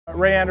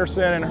Ray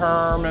Anderson and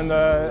Herm and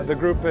the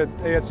group at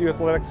ASU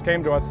Athletics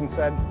came to us and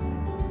said,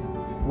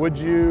 would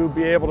you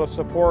be able to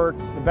support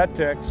the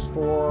VetTix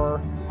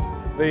for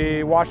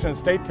the Washington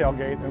State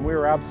tailgate? And we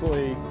were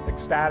absolutely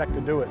ecstatic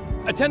to do it.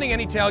 Attending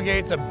any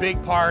tailgate's a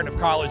big part of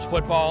college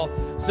football,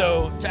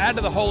 so to add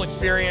to the whole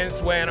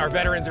experience when our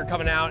veterans are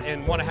coming out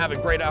and want to have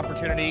a great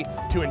opportunity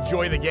to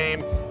enjoy the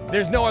game,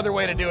 there's no other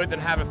way to do it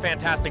than have a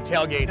fantastic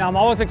tailgate. I'm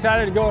always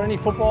excited to go to any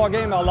football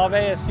game. I love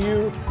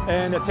ASU,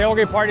 and the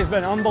tailgate party has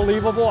been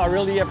unbelievable. I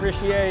really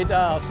appreciate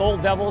Soul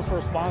Devils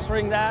for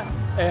sponsoring that,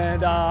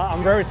 and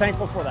I'm very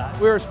thankful for that.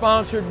 We're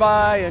sponsored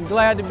by and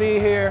glad to be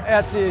here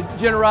at the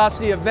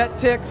generosity of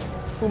VetTix,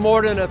 who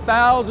more than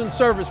 1,000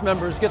 service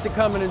members get to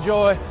come and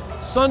enjoy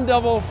Sun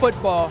Devil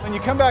football. When you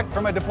come back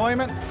from a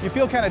deployment, you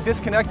feel kind of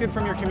disconnected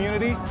from your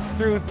community.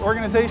 Through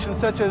organizations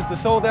such as the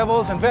Soul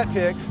Devils and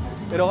VetTix,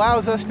 it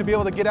allows us to be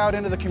able to get out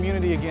into the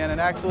community again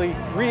and actually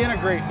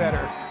reintegrate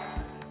better.